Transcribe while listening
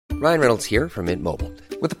Ryan Reynolds here from Mint Mobile.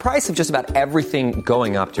 With the price of just about everything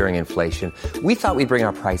going up during inflation, we thought we'd bring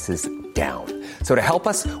our prices down. So to help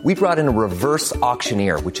us, we brought in a reverse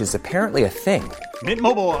auctioneer, which is apparently a thing. Mint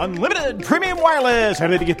Mobile Unlimited Premium Wireless. How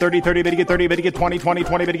to get 30, 30, bit to get 30, bit to get 20, 20,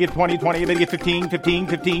 20, bit to get 20, 20, bit to get 15, 15,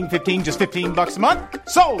 15, 15, just $15 a month?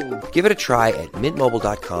 Sold! Give it a try at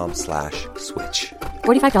mintmobile.com/switch.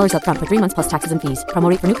 $45 up front for 3 months plus taxes and fees. Promo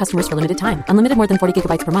rate for new customers for limited time. Unlimited more than 40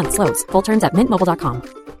 gigabytes per month. Slows full terms at mintmobile.com.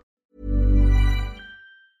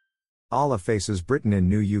 Eala faces Britain in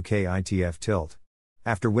new UK ITF tilt.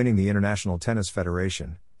 After winning the International Tennis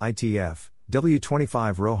Federation, ITF,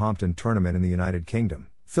 W25 Roehampton tournament in the United Kingdom,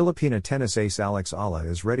 Filipina tennis ace Alex Eala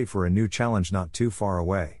is ready for a new challenge not too far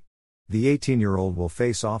away. The 18-year-old will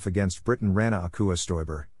face off against Briton Rana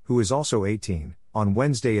Akua-Stoiber, who is also 18, on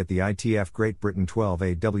Wednesday at the ITF Great Britain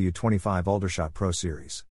 12A W25 Aldershot Pro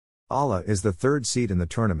Series. Eala is the third seed in the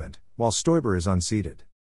tournament, while Stoiber is unseeded.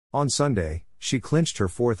 On Sunday, she clinched her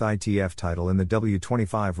fourth ITF title in the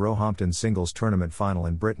W25 Roehampton singles tournament final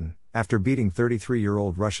in Britain, after beating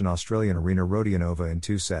 33-year-old Russian-Australian Arina Rodionova in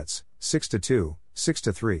 2 sets, 6-2,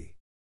 6-3.